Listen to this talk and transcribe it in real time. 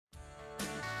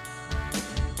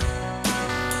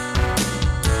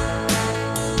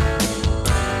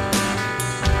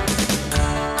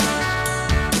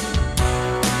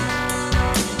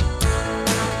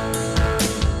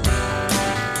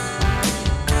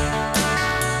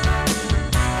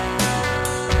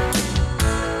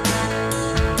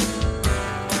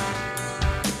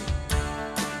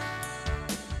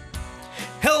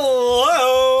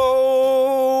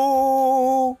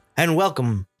and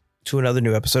welcome to another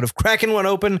new episode of Cracking One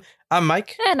Open. I'm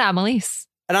Mike. And I'm Elise.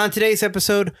 And on today's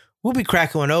episode, we'll be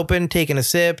cracking one open, taking a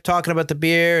sip, talking about the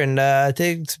beer, and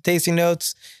taking some tasting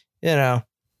notes. You know,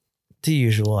 the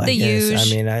usual, I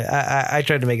guess. I mean, I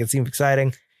tried to make it seem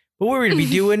exciting, but we're going to be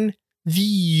doing the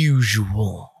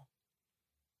usual,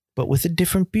 but with a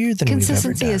different beer than consistency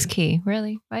we've ever done. is key,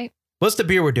 really, right? What's the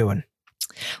beer we're doing?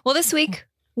 Well, this week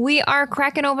we are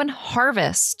cracking open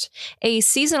Harvest, a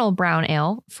seasonal brown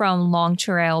ale from Long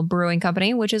Trail Brewing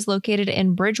Company, which is located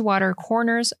in Bridgewater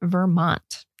Corners,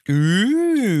 Vermont.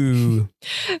 Ooh.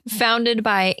 Founded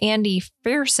by Andy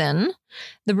Fearson,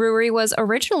 the brewery was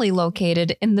originally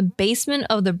located in the basement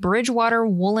of the Bridgewater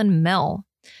Woolen Mill.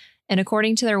 And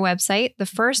according to their website, the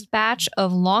first batch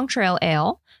of Long Trail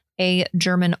Ale, a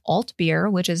German alt beer,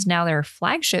 which is now their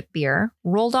flagship beer,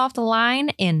 rolled off the line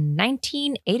in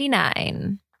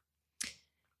 1989.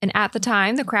 And at the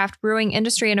time, the craft brewing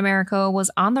industry in America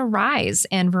was on the rise,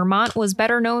 and Vermont was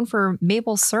better known for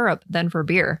maple syrup than for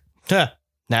beer. Huh.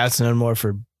 Now it's known more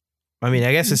for, I mean,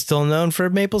 I guess it's still known for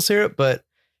maple syrup, but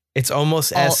it's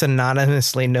almost as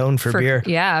synonymously known for beer.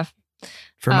 Yeah.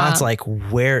 Vermont's like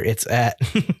where it's at.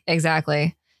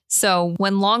 Exactly. So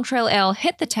when Long Trail Ale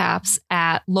hit the taps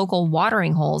at local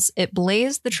watering holes, it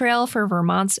blazed the trail for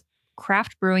Vermont's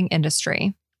craft brewing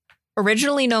industry.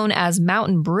 Originally known as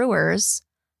Mountain Brewers,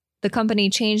 the company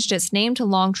changed its name to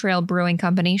Long Trail Brewing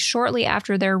Company shortly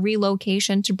after their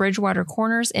relocation to Bridgewater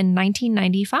Corners in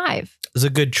 1995. It was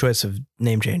a good choice of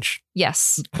name change.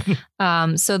 Yes.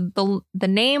 So the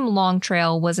name Long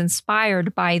Trail was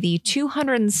inspired by the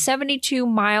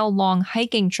 272-mile long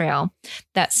hiking trail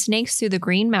that snakes through the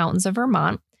Green Mountains of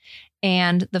Vermont,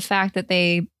 and the fact that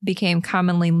they became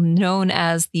commonly known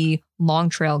as the Long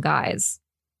Trail Guys.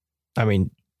 I mean,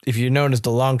 if you're known as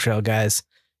the Long Trail Guys,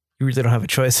 you really don't have a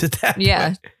choice at that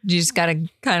point. You just got to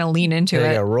kind of lean into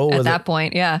it at that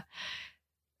point. Yeah.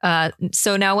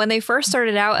 So now when they first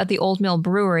started out at the Old Mill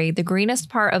Brewery, the greenest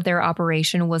part of their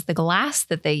operation was the glass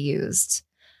that they used.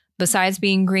 Besides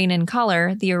being green in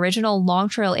color, the original Long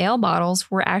Trail Ale bottles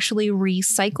were actually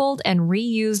recycled and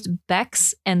reused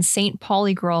Beck's and St.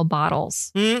 Pauli Girl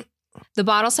bottles. Mm. The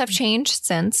bottles have changed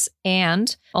since,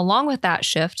 and along with that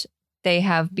shift, they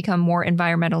have become more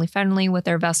environmentally friendly with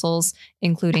their vessels,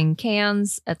 including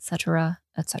cans, etc.,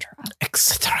 etc.,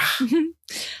 etc.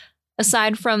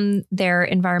 Aside from their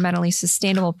environmentally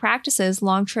sustainable practices,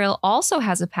 Long Trail also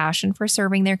has a passion for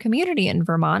serving their community in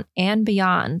Vermont and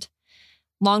beyond.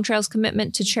 Long Trail's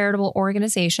commitment to charitable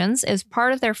organizations is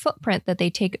part of their footprint that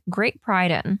they take great pride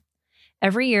in.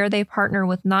 Every year, they partner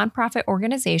with nonprofit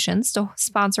organizations to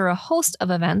sponsor a host of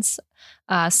events,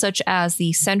 such as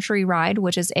the Century Ride,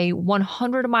 which is a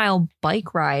 100-mile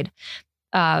bike ride,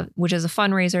 which is a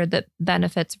fundraiser that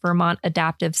benefits Vermont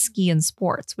Adaptive Ski and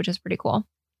Sports, which is pretty cool.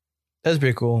 That's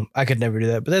pretty cool. I could never do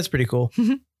that, but that's pretty cool.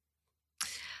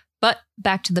 But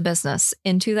back to the business.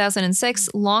 In 2006,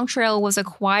 Long Trail was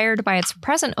acquired by its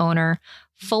present owner,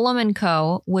 Fulham &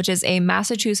 Co., which is a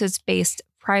Massachusetts-based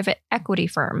private equity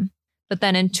firm. But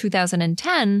then in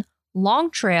 2010,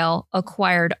 Long Trail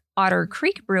acquired Otter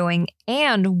Creek Brewing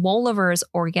and Wolliver's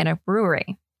Organic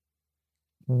Brewery.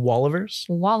 Wolliver's?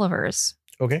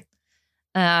 Okay.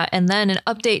 And then an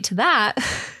update to that,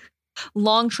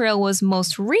 Long Trail was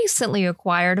most recently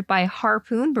acquired by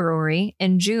Harpoon Brewery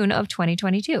in June of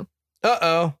 2022.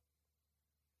 Uh-oh.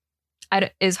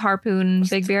 Is Harpoon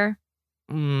big beer?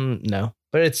 No,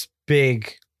 but it's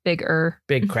big. Bigger.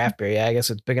 Big craft beer. Yeah, I guess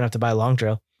it's big enough to buy Long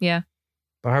Trail. Yeah.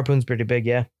 But Harpoon's pretty big,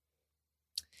 yeah.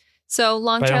 So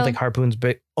Long Trail. I don't think Harpoon's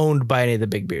owned by any of the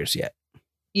big beers yet.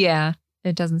 Yeah,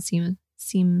 it doesn't seem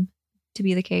to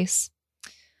be the case.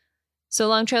 So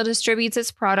Long Trail distributes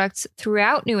its products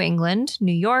throughout New England,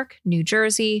 New York, New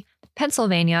Jersey,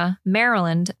 Pennsylvania,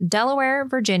 Maryland, Delaware,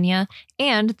 Virginia,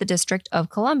 and the District of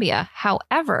Columbia.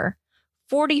 However,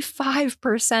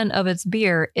 45% of its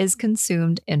beer is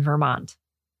consumed in Vermont.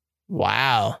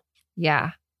 Wow.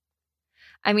 Yeah.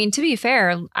 I mean, to be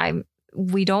fair,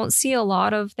 we don't see a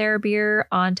lot of their beer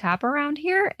on tap around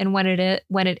here. And when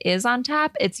it is on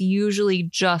tap, it's usually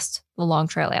just the Long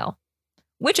Trail Ale,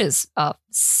 which is a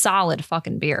solid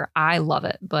fucking beer. I love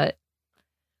it, but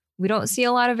we don't see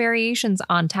a lot of variations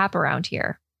on tap around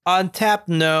here. On tap,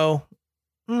 no.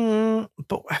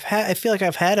 But I feel like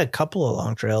I've had a couple of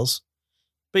Long Trails.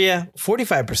 But yeah,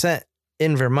 45%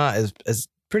 in Vermont is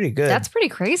pretty good. That's pretty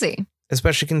crazy.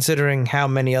 Especially considering how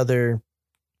many other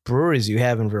breweries you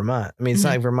have in Vermont. I mean, it's not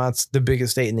like Vermont's the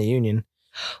biggest state in the union.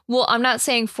 Well, I'm not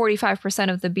saying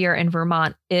 45% of the beer in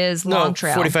Vermont is Long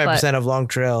Trail. 45% of Long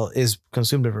Trail is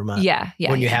consumed in Vermont. Yeah.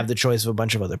 When you have the choice of a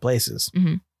bunch of other places.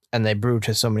 Mm-hmm. And they brew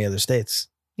to so many other states.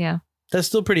 Yeah. That's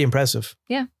still pretty impressive.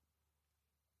 Yeah.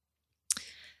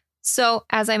 So,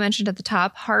 as I mentioned at the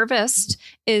top, Harvest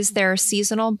is their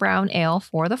seasonal brown ale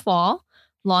for the fall.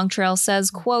 Long Trail says,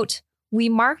 quote, "We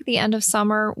mark the end of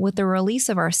summer with the release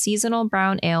of our seasonal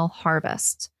brown ale,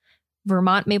 Harvest.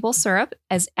 Vermont maple syrup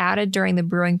is added during the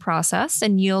brewing process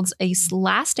and yields a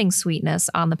lasting sweetness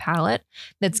on the palate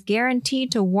that's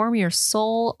guaranteed to warm your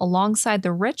soul alongside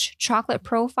the rich chocolate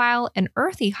profile and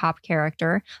earthy hop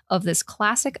character of this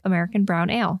classic American brown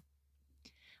ale."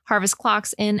 Harvest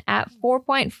clocks in at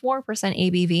 4.4%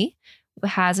 ABV,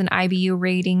 has an IBU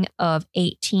rating of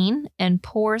 18, and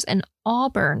pours an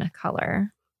auburn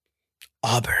color.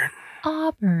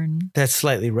 Auburn. That's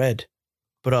slightly red,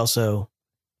 but also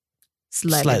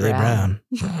slightly brown.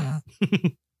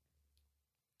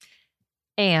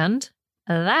 And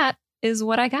that is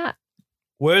what I got.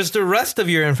 Where's the rest of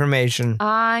your information?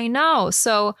 I know.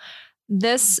 So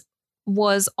this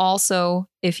was also,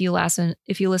 if you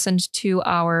listened to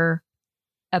our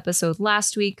episode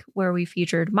last week where we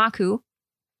featured Maku.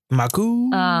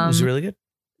 Maku was really good.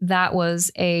 That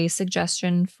was a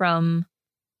suggestion from,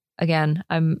 again,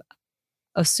 I'm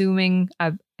assuming,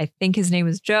 I think his name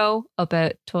is Joe up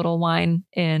at Total Wine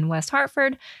in West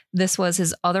Hartford. This was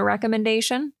his other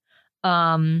recommendation.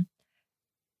 And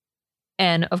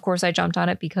of course I jumped on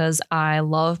it because I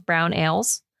love brown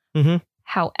ales. Mm-hmm.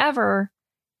 However,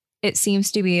 it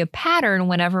seems to be a pattern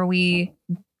whenever we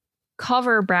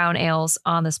cover brown ales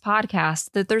on this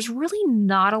podcast that there's really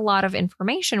not a lot of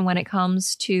information when it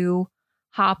comes to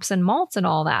hops and malts and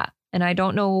all that. And I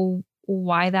don't know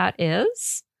why that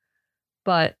is,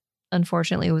 but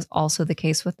unfortunately it was also the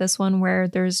case with this one where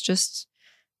there's just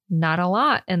not a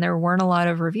lot and there weren't a lot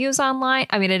of reviews online.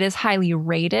 I mean, it is highly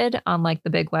rated on like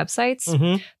the big websites.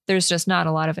 Mm-hmm. There's just not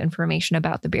a lot of information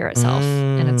about the beer itself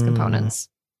and its components.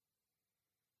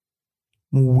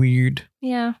 Weird.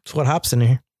 Yeah. So what hops in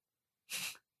here?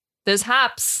 There's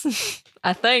hops,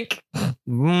 I think.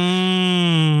 You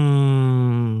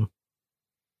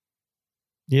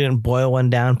didn't boil one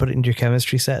down, put it into your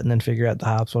chemistry set, and then figure out the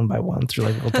hops one by one through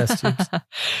like little test tubes.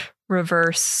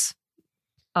 Reverse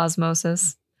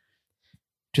osmosis.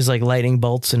 Just like lightning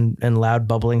bolts and loud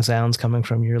bubbling sounds coming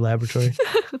from your laboratory.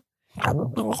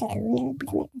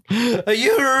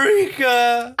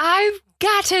 Eureka! I've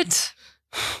got it.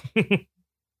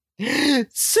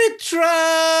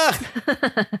 Citra!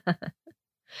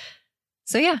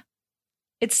 So yeah,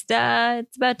 it's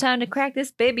about time to crack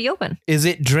this baby open. Is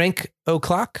it drink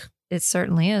o'clock? It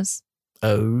certainly is.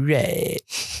 All right.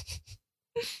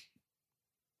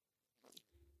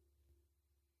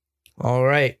 All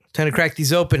right. Time to crack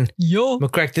these open. Yo. I'm going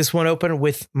to crack this one open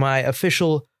with my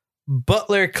official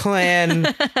Butler Clan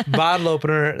bottle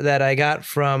opener that I got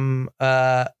from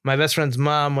my best friend's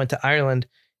mom. Went to Ireland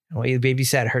and we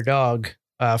babysat her dog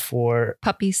for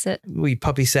puppy sit. We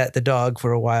puppy sat the dog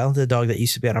for a while. The dog that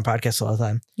used to be on our podcast all the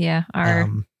time. Yeah.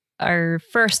 Our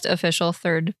first official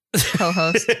third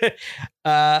co-host.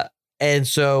 And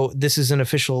so this is an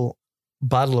official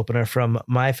bottle opener from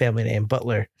my family name,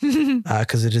 Butler,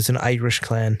 because it is an Irish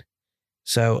clan.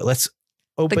 So let's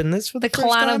open this for the first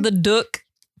clan time. of the Duck.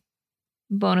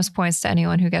 Bonus points to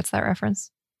anyone who gets that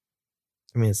reference.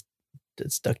 I mean,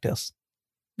 it's DuckTales.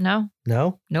 No.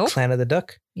 No? Nope. Clan of the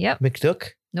Duck? Yep. McDuck?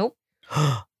 Nope.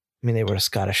 I mean, they were a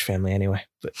Scottish family anyway,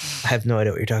 but I have no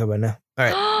idea what you're talking about now. All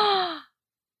right.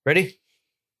 Ready?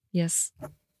 Yes.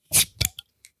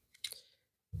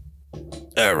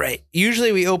 All right.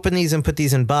 Usually we open these and put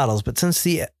these in bottles, but since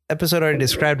the episode already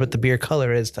described what the beer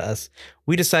color is to us,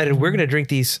 we decided we're going to drink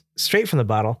these straight from the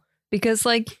bottle. Because,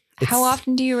 how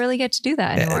often do you really get to do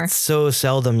that anymore? It's so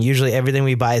seldom. Usually everything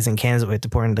we buy is in cans that we have to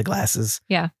pour into glasses.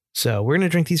 Yeah. So we're going to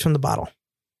drink these from the bottle.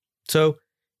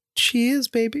 Cheers,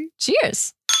 baby.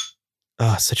 Cheers.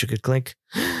 Oh, such a good clink.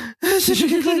 Such a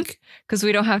good clink. Because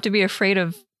we don't have to be afraid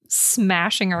of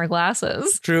smashing our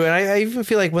glasses. True. And I even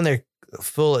feel like when they're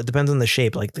full, it depends on the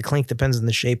shape. Like the clink depends on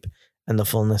the shape and the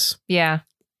fullness. Yeah.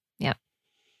 Yeah.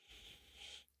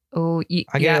 Oh,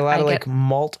 I get a lot of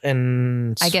malt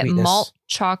and sweetness. I get malt,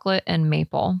 chocolate, and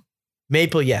maple.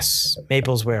 Maple, yes.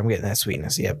 Maple's where I'm getting that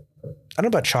sweetness. Yep. I don't know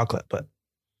about chocolate, but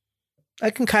I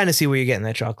can kind of see where you're getting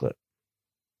that chocolate.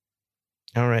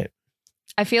 All right.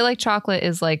 I feel like chocolate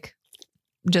is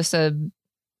just a...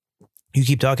 You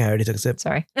keep talking. I already took a sip.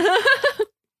 Sorry.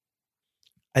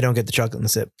 I don't get the chocolate in the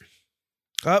sip.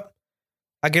 Oh,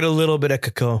 I get a little bit of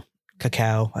cacao,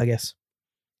 I guess.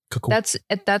 Cacao.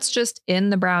 That's just in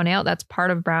the brown ale. That's part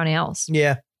of brown ales.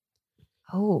 Yeah.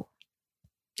 Oh.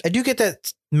 I do get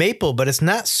that maple, but it's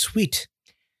not sweet.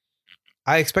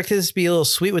 I expected this to be a little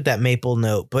sweet with that maple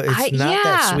note, but it's not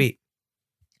that sweet.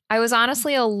 I was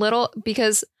honestly a little,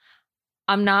 because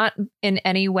I'm not in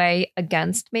any way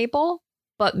against maple,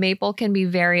 but maple can be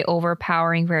very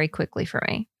overpowering very quickly for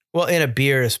me. Well, in a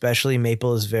beer, especially,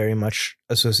 maple is very much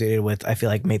associated with, I feel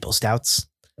like, maple stouts.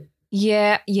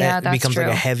 Yeah, that's true. It becomes like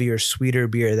a heavier, sweeter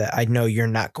beer that I know you're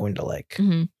not going to like.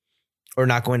 Mm-hmm. Or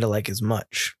not going to like as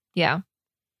much. Yeah.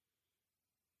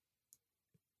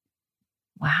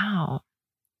 Wow.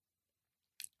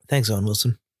 Thanks, Owen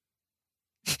Wilson.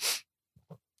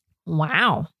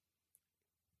 Wow.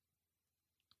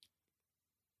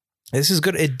 This is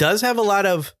good. It does have a lot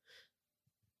of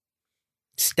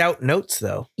stout notes,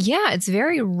 though. Yeah, it's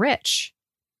very rich.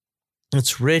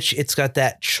 It's rich. It's got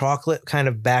that chocolate kind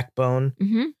of backbone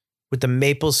with the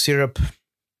maple syrup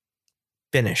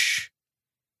finish.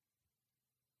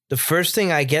 The first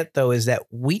thing I get, though, is that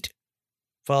wheat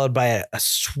followed by a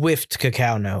swift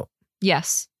cacao note.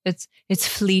 Yes, it's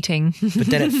fleeting. But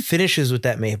then it finishes with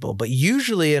that maple. But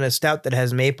usually in a stout that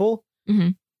has maple,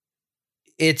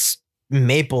 it's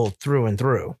maple through and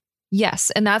through.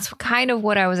 Yes, and that's kind of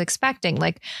what I was expecting.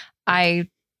 Like I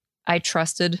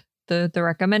trusted the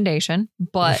recommendation,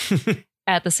 but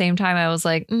at the same time I was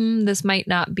like, this might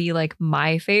not be like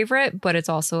my favorite, but it's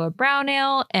also a brown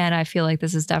ale, and I feel like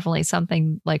this is definitely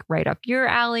something like right up your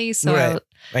alley. So right.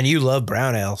 And you love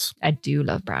brown ales. I do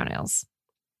love brown ales.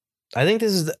 I think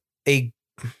this is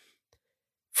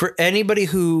for anybody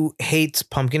who hates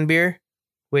pumpkin beer,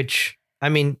 which, I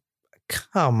mean,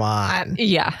 come on.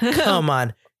 Yeah. Come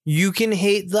on. You can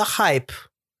hate the hype,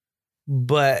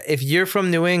 but if you're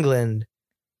from New England,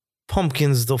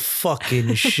 pumpkin's the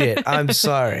fucking shit. I'm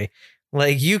sorry.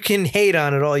 Like, you can hate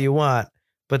on it all you want,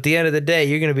 but at the end of the day,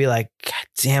 you're going to be like, God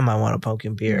damn, I want a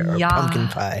pumpkin beer or pumpkin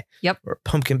pie. Yep. Or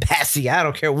pumpkin passy. I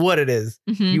don't care what it is.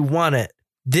 You want it.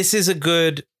 This is a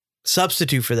good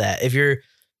substitute for that. If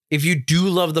you do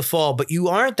love the fall, but you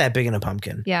aren't that big in a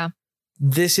pumpkin. Yeah.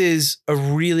 This is a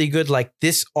really good, like,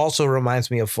 this also reminds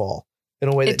me of fall in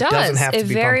a way that doesn't have to be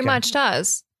pumpkin. It very much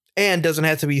does. And doesn't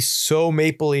have to be so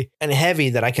mapley and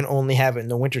heavy that I can only have it in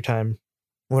the wintertime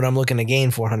when I'm looking to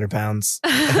gain 400 pounds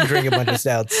and drink a bunch of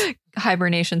stouts.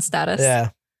 Hibernation status. Yeah.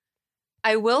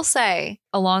 I will say,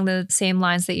 along the same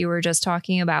lines that you were just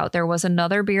talking about, there was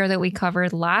another beer that we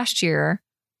covered last year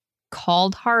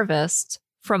called Harvest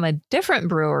from a different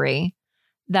brewery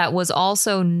that was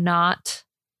also not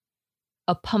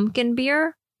a pumpkin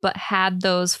beer, but had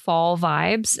those fall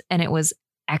vibes, and it was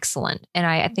excellent. And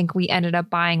I think we ended up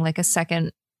buying like a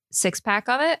second 6-pack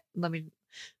of it. Let me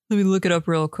look it up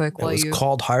real quick. It was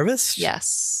called Harvest?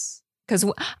 Yes. Because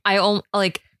I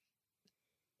like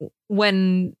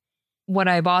when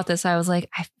I bought this, I was like,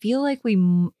 I feel like we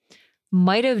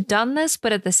might have done this,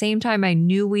 but at the same time, I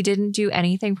knew we didn't do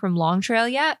anything from Long Trail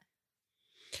yet.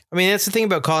 I mean, that's the thing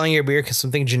about calling your beer, because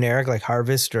something generic like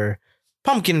Harvest or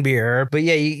pumpkin beer. But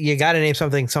yeah, you got to name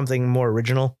something more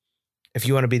original if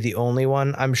you want to be the only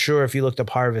one. I'm sure if you looked up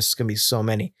Harvest, it's going to be so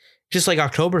many. Just like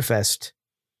Oktoberfest.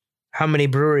 How many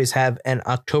breweries have an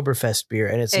Oktoberfest beer?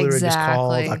 And it's literally just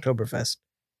called Oktoberfest.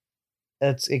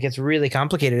 It gets really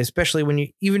complicated, especially when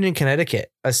even in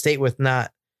Connecticut, a state with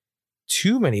not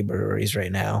too many breweries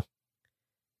right now,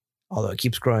 although it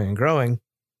keeps growing and growing.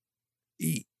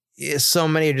 So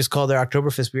many just call their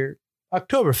Oktoberfest beer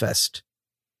Oktoberfest.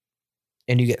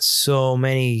 And you get so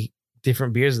many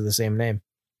different beers of the same name.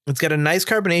 It's got a nice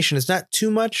carbonation. It's not too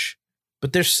much,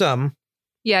 but there's some.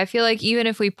 Yeah, I feel like even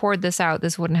if we poured this out,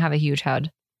 this wouldn't have a huge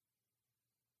head.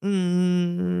 Yeah.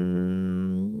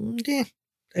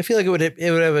 I feel like it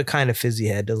would have a kind of fizzy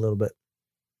head a little bit.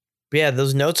 But yeah,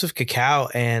 those notes of cacao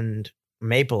and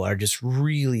maple are just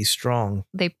really strong.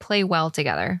 They play well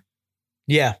together.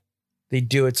 Yeah, they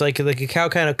do. It's like the cacao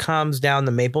kind of calms down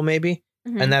the maple maybe,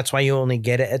 and that's why you only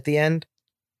get it at the end.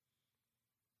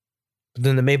 But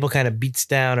then the maple kind of beats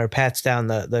down or pats down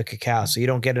the cacao, so you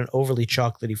don't get an overly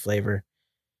chocolatey flavor.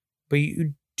 But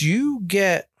you do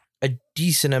get a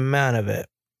decent amount of it.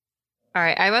 All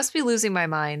right, I must be losing my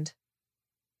mind.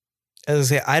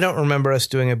 As I say, I don't remember us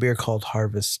doing a beer called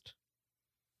Harvest.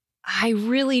 I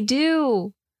really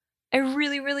do. I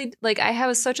really, really, like, I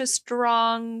have such a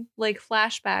strong, like,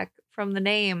 flashback from the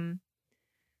name.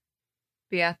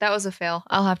 But yeah, that was a fail.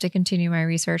 I'll have to continue my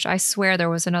research. I swear there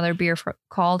was another beer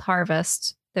called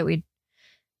Harvest that we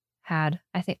had.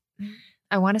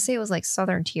 I want to say it was like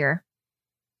Southern Tier.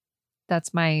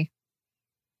 That's my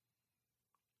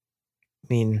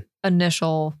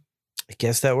initial. I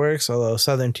guess that works. Although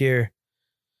Southern Tier,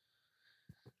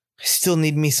 I still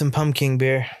need me some pumpkin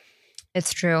beer.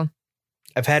 It's true.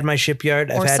 I've had my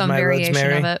Shipyard. I've had my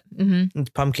Rosemary. Of it. It's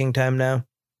pumpkin time now.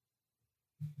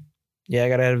 Yeah, I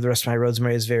gotta have the rest of my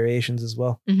Rosemary's variations as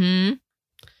well.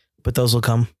 But those will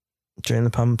come during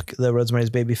the Rosemary's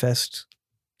Baby Fest.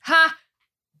 Ha!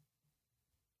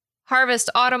 Harvest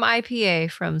Autumn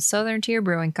IPA from Southern Tier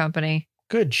Brewing Company.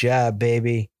 Good job,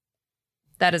 baby.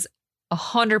 That is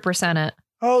 100% it.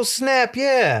 Oh, snap.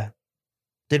 Yeah.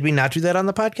 Did we not do that on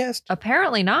the podcast?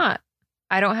 Apparently not.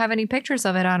 I don't have any pictures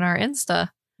of it on our Insta,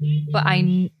 but I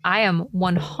am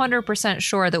 100%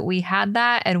 sure that we had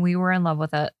that and we were in love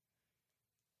with it.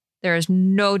 There is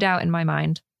no doubt in my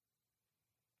mind.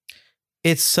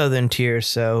 It's Southern Tier,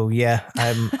 so yeah,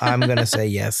 I'm gonna say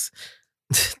yes.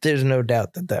 There's no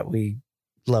doubt that we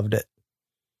loved it.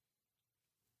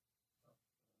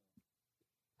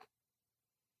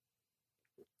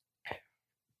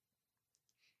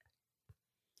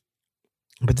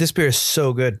 But this beer is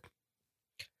so good.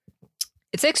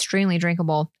 It's extremely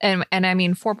drinkable. And I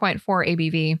mean 4.4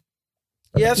 ABV.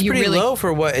 Yeah, it's pretty low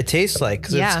for what it tastes like.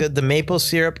 Because it's good. The maple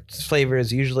syrup flavor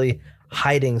is usually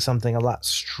hiding something a lot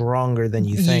stronger than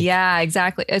you think. Yeah,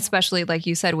 exactly. Especially like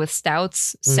you said with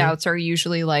stouts. Stouts are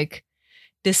usually like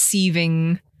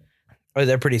deceiving. Or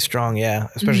they're pretty strong, yeah.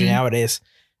 Especially nowadays.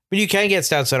 But you can get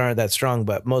stouts that aren't that strong,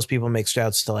 but most people make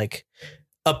stouts to like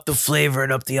up the flavor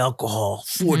and up the alcohol.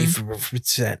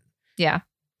 40%. Yeah.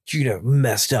 You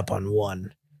messed up on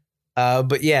one.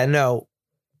 But yeah, no.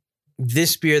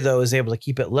 This beer, though, is able to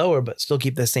keep it lower, but still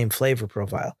keep the same flavor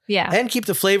profile. Yeah. And keep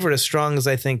the flavor as strong as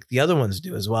I think the other ones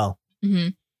do as well. Mm-hmm.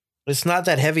 It's not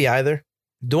that heavy either.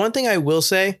 The one thing I will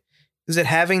say is that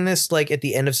having this like at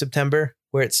the end of September,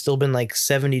 where it's still been like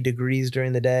 70 degrees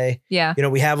during the day. Yeah.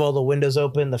 We have all the windows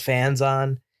open, the fans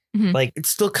on. Like it's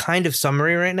still kind of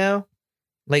summery right now.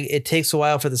 Like it takes a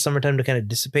while for the summertime to kind of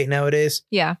dissipate nowadays.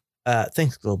 Yeah.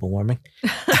 Thanks, global warming.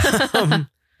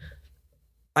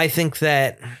 I think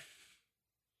that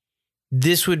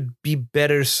this would be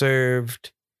better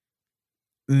served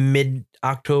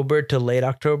mid-October to late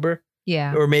October.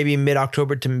 Yeah. Or maybe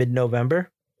mid-October to mid-November.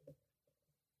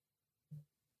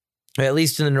 At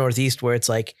least in the Northeast where it's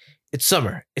like, it's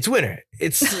summer, it's winter,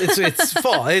 it's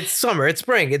fall, it's summer, it's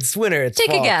spring, it's winter, it's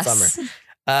Take fall, a guess.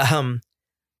 Summer.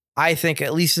 I think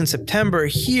at least in September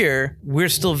here, we're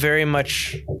still very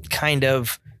much kind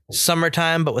of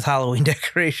summertime, but with Halloween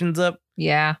decorations up.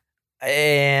 Yeah.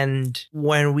 And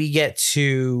when we get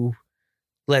to,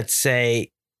 let's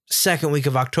say, second week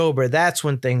of October, that's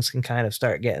when things can kind of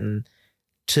start getting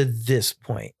to this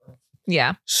point.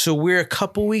 Yeah. So we're a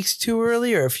couple weeks too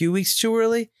early or a few weeks too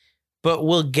early, but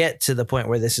we'll get to the point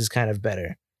where this is kind of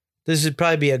better. This would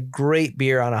probably be a great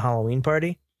beer on a Halloween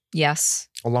party. Yes.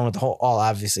 Along with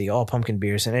obviously all pumpkin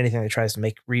beers and anything that tries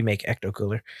to remake Ecto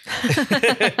Cooler.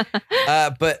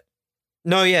 But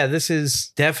no, yeah, this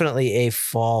is definitely a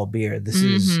fall beer. This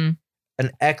is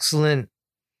an excellent,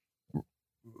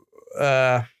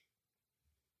 not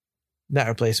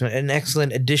replacement, an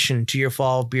excellent addition to your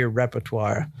fall beer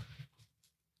repertoire.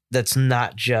 That's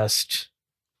not just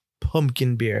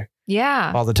pumpkin beer.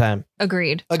 Yeah. All the time.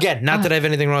 Agreed. Again, not that I have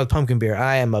anything wrong with pumpkin beer.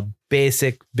 I am a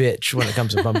basic bitch when it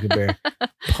comes to pumpkin beer.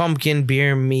 Pumpkin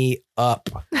beer me up.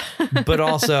 But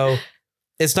also,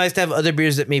 it's nice to have other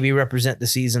beers that maybe represent the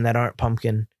season that aren't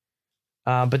pumpkin.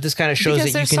 But this kind of shows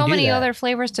because that you can do that. There's so many other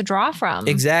flavors to draw from.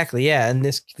 Exactly, yeah. And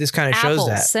this kind of shows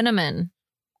that. Cinnamon.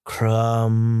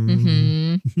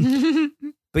 Crumb.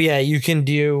 But yeah, you can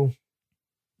do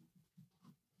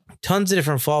tons of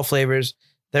different fall flavors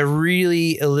that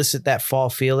really elicit that fall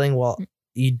feeling while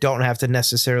you don't have to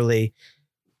necessarily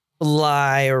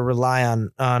rely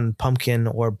on pumpkin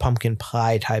or pumpkin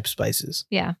pie type spices.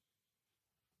 Yeah.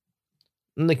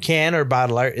 And the can or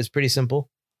bottle art is pretty simple.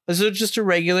 This is just a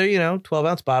regular,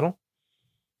 12-ounce bottle.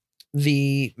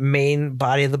 The main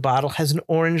body of the bottle has an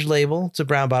orange label. It's a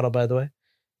brown bottle, by the way.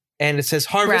 And it says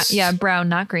Harvest. Brown,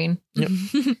 not green. Yep.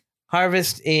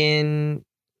 Harvest in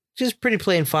just pretty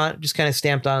plain font, just kind of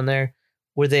stamped on there.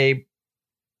 With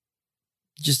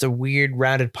just a weird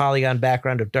rounded polygon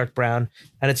background of dark brown,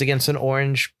 and it's against an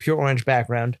pure orange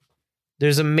background.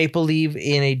 There's a maple leaf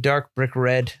in a dark brick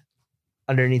red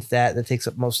underneath that takes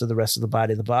up most of the rest of the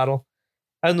body of the bottle.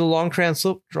 And the long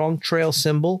trail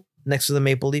symbol next to the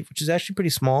maple leaf, which is actually pretty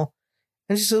small.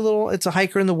 And it's just it's a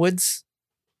hiker in the woods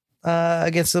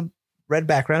against a red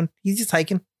background. He's just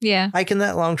hiking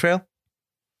that long trail.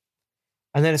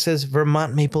 And then it says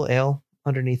Vermont Maple Ale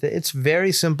underneath it. It's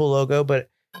very simple logo, but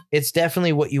it's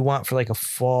definitely what you want for like a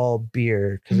fall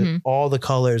beer because all the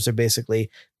colors are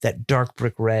basically that dark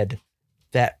brick red,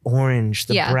 that orange,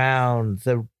 the brown,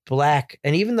 the black,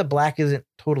 and even the black isn't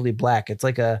totally black. It's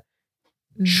like a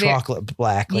chocolate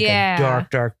black, like a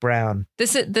dark brown.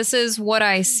 This is what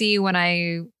I see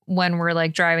when we're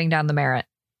like driving down the Merritt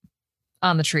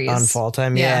on the trees on fall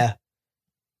time. Yeah.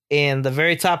 And the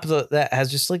very top of that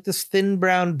has just like this thin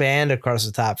brown band across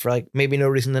the top for like maybe no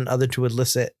reason than other to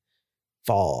elicit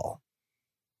fall.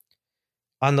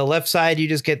 On the left side, you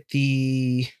just get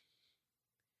the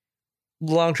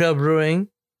Long Trail Brewing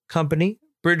Company,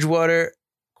 Bridgewater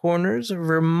Corners,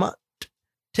 Vermont.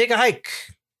 Take a hike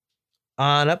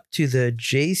on up to the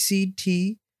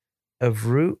JCT of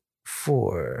Route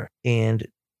 4 and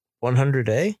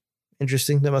 100A.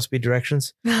 Interesting. That must be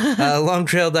directions.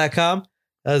 Longtrail.com.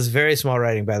 That was very small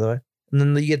writing, by the way. And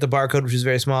then you get the barcode, which is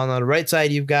very small. And on the right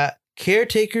side, you've got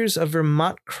Caretakers of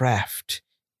Vermont Craft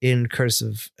in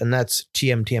cursive. And that's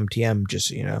TM, just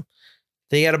so you know.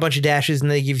 They got a bunch of dashes and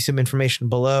they give you some information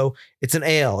below. It's an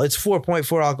ale. It's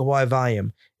 4.4 alcohol by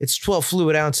volume. It's 12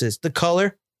 fluid ounces. The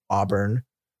color, Auburn.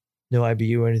 No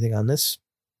IBU or anything on this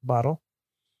bottle.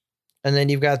 And then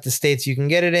you've got the states you can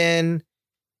get it in.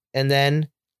 And then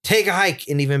take a hike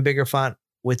in even bigger font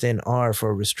with an R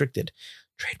for restricted.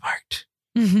 Trademarked.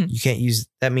 Mm-hmm. You can't use,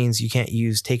 that means you can't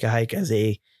use take a hike as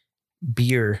a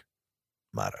beer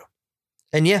motto.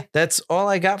 And yeah, that's all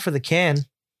I got for the can.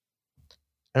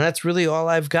 And that's really all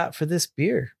I've got for this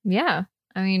beer. Yeah.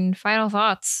 I mean, final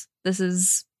thoughts. This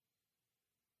is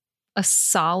a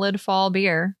solid fall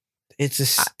beer.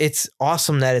 It's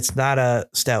awesome that it's not a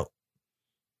stout.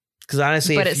 Because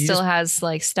honestly, but it still has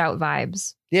like stout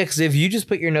vibes. Yeah, because if you just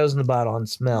put your nose in the bottle and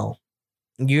smell,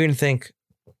 you're gonna think,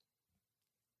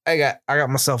 I got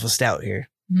myself a stout here,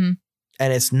 mm-hmm.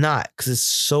 and it's not, because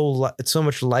it's so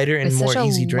much lighter and more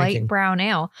easy drinking. Light brown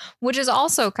ale, which is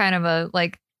also kind of a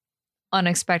like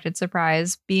unexpected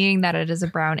surprise, being that it is a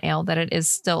brown ale, that it is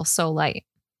still so light.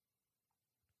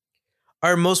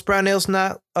 Are most brown ales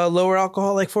not lower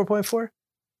alcohol, like 4.4?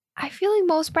 I feel like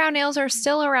most brown ales are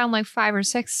still around like 5 or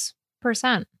 6%.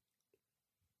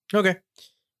 Okay.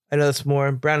 I know that's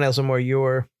more, brown ales are more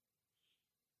your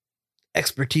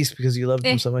expertise because you love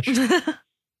them so much. But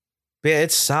yeah,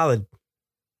 it's solid.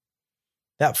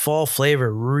 That fall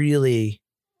flavor really,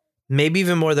 maybe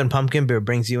even more than pumpkin beer,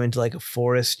 brings you into like a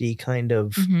foresty kind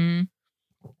of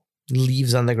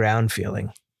leaves on the ground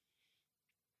feeling.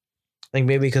 Like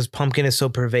maybe because pumpkin is so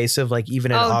pervasive, like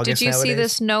even in August did you nowadays. see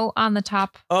this note on the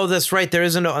top? Oh, that's right. There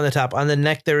is a note on the top. On the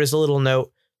neck, there is a little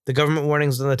note. The government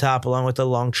warnings on the top, along with the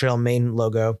Long Trail main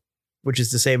logo, which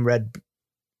is the same red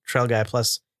trail guy.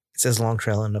 Plus, it says Long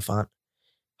Trail in the font.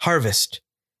 Harvest.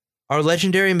 Our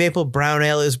legendary maple brown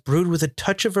ale is brewed with a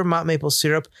touch of Vermont maple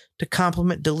syrup to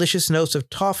complement delicious notes of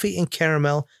toffee and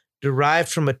caramel derived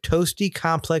from a toasty,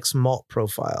 complex malt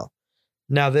profile.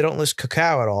 Now, they don't list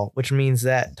cacao at all, which means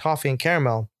that toffee and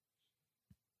caramel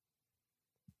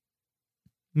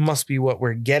must be what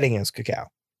we're getting as cacao.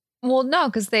 Well, no,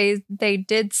 because they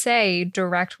did say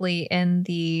directly in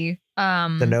the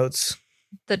notes,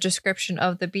 the description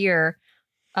of the beer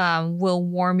will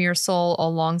warm your soul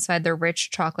alongside the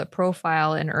rich chocolate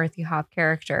profile and earthy hop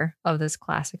character of this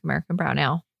classic American brown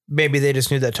ale. Maybe they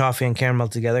just knew that toffee and caramel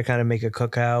together kind of make a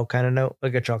cacao kind of note,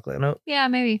 like a chocolate note. Yeah,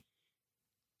 maybe.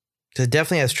 Because it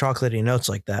definitely has chocolatey notes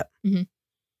like that. Mm-hmm.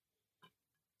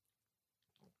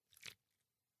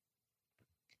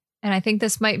 And I think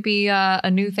this might be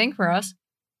a new thing for us.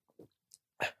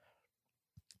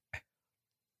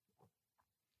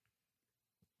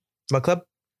 Mug Club?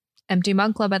 Empty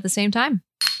Mug Club at the same time.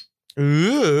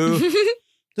 Ooh.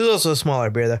 There's also a smaller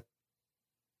beer, though.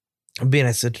 Being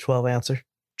it's a 12 ouncer.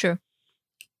 True.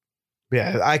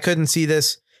 Yeah, I couldn't see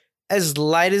this as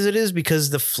light as it is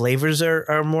because the flavors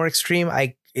are more extreme.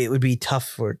 It would be tough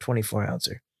for a 24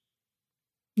 ouncer.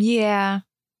 Yeah.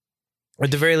 Or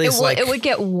at the very least, it would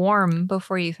get warm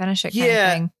before you finish it. Kind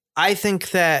of thing. I think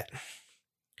that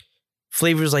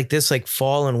flavors like this, like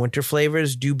fall and winter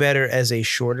flavors, do better as a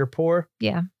shorter pour.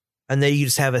 Yeah. And then you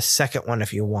just have a second one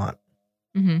if you want.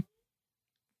 Mm-hmm.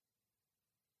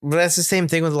 But that's the same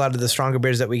thing with a lot of the stronger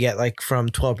beers that we get, like from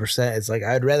 12%. It's like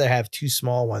I'd rather have two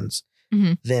small ones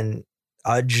than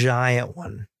a giant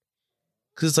one.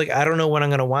 Because it's like, I don't know when I'm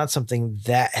going to want something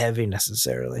that heavy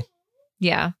necessarily.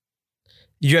 Yeah.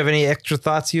 Do you have any extra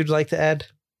thoughts you'd like to add?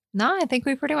 No, I think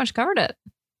we pretty much covered it.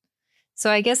 So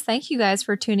I guess thank you guys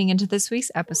for tuning into this week's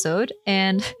episode.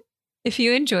 And if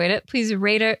you enjoyed it, please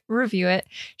rate it, review it,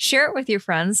 share it with your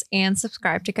friends, and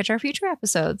subscribe to catch our future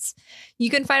episodes.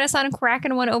 You can find us on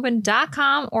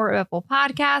KrakenOneOpen.com or Apple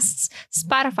Podcasts,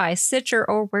 Spotify, Stitcher,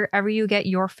 or wherever you get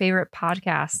your favorite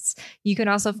podcasts. You can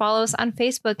also follow us on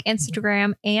Facebook,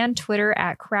 Instagram, and Twitter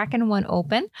at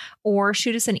KrakenOneOpen, or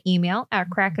shoot us an email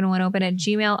at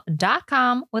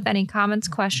KrakenOneOpen@gmail.com with any comments,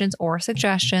 questions, or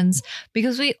suggestions,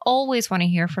 because we always want to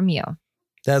hear from you.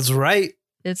 That's right.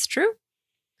 It's true.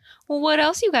 Well, what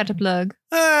else you got to plug?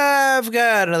 I've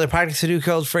got another podcast to do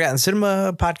called Forgotten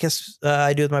Cinema, podcast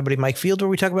I do with my buddy Mike Field, where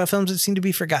we talk about films that seem to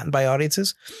be forgotten by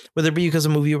audiences, whether it be because a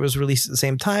movie was released at the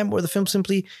same time or the film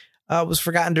simply was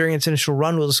forgotten during its initial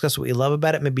run. We'll discuss what we love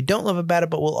about it, maybe don't love about it,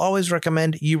 but we'll always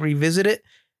recommend you revisit it.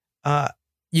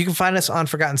 You can find us on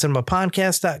Forgotten Cinema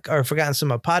Podcast or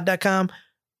ForgottenCinemaPod.com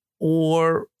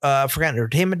or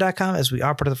ForgottenEntertainment.com, as we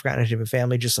are part of the Forgotten Entertainment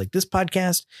family, just like this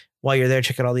podcast. While you're there,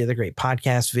 check out all the other great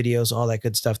podcasts, videos, all that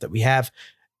good stuff that we have.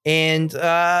 And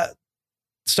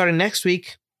starting next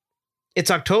week,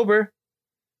 it's October.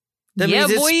 That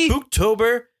means it's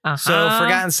Spooktober. So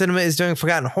Forgotten Cinema is doing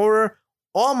Forgotten Horror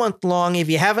all month long. If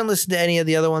you haven't listened to any of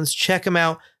the other ones, check them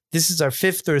out. This is our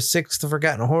 5th or 6th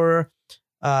Forgotten Horror.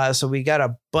 So we got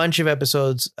a bunch of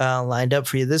episodes lined up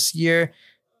for you this year.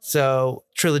 So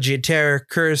Trilogy of Terror,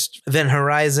 Cursed, Event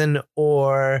Horizon,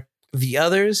 or the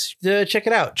others. Check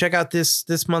it out. Check out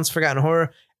this month's Forgotten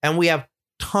Horror. And we have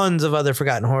tons of other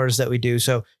Forgotten Horrors that we do.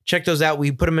 So check those out.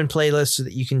 We put them in playlists so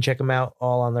that you can check them out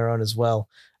all on their own as well.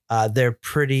 They're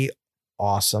pretty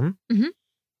awesome. Mm-hmm.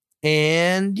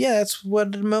 And yeah, that's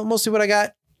mostly what I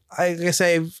got. Like I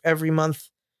say, every month,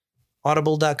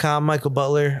 audible.com, Michael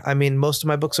Butler. I mean, most of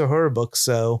my books are horror books,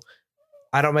 so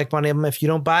I don't make money on them if you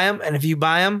don't buy them. And if you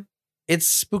buy them,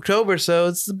 it's Spooktober, so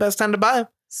it's the best time to buy them.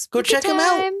 Go check them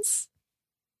out.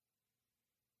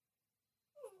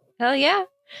 Hell yeah.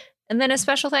 And then a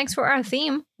special thanks for our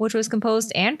theme, which was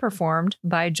composed and performed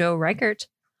by Joe Reichert.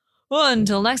 Well,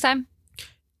 until next time.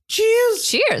 Cheers.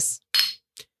 Cheers.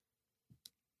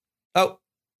 Oh,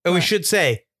 we should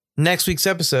say next week's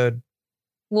episode.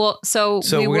 Well, so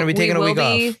we're going to be taking a week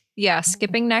off. Yeah,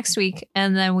 skipping next week.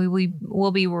 And then we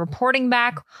will be reporting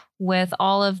back with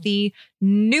all of the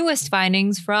newest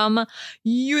findings from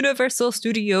Universal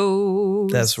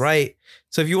Studios. That's right.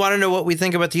 So if you want to know what we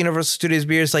think about the Universal Studios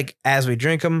beers, like as we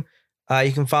drink them,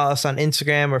 you can follow us on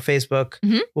Instagram or Facebook.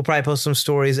 Mm-hmm. We'll probably post some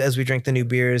stories as we drink the new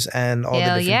beers and all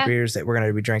the different beers that we're going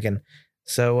to be drinking.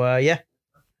 So, yeah.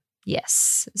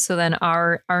 Yes. So then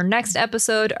our next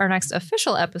episode, our next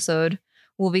official episode,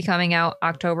 will be coming out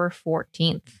October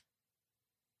 14th.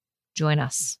 Join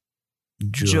us.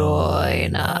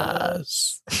 Join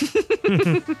us.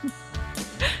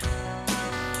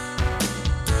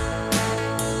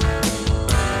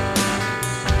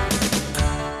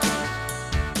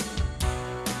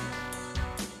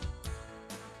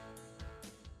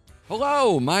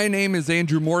 Hello, my name is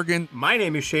Andrew Morgan. My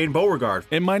name is Shane Beauregard.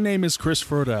 And my name is Chris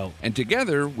Frodell. And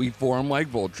together, we form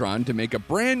like Voltron to make a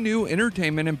brand new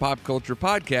entertainment and pop culture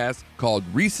podcast called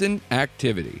Recent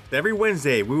Activity. Every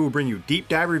Wednesday, we will bring you deep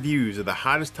dive reviews of the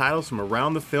hottest titles from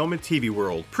around the film and TV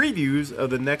world, previews of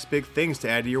the next big things to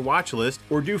add to your watch list,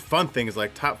 or do fun things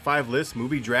like top 5 lists,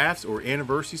 movie drafts, or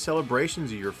anniversary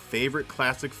celebrations of your favorite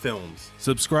classic films.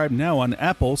 Subscribe now on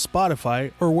Apple,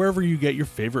 Spotify, or wherever you get your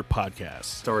favorite podcasts.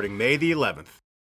 Starting May the 11th.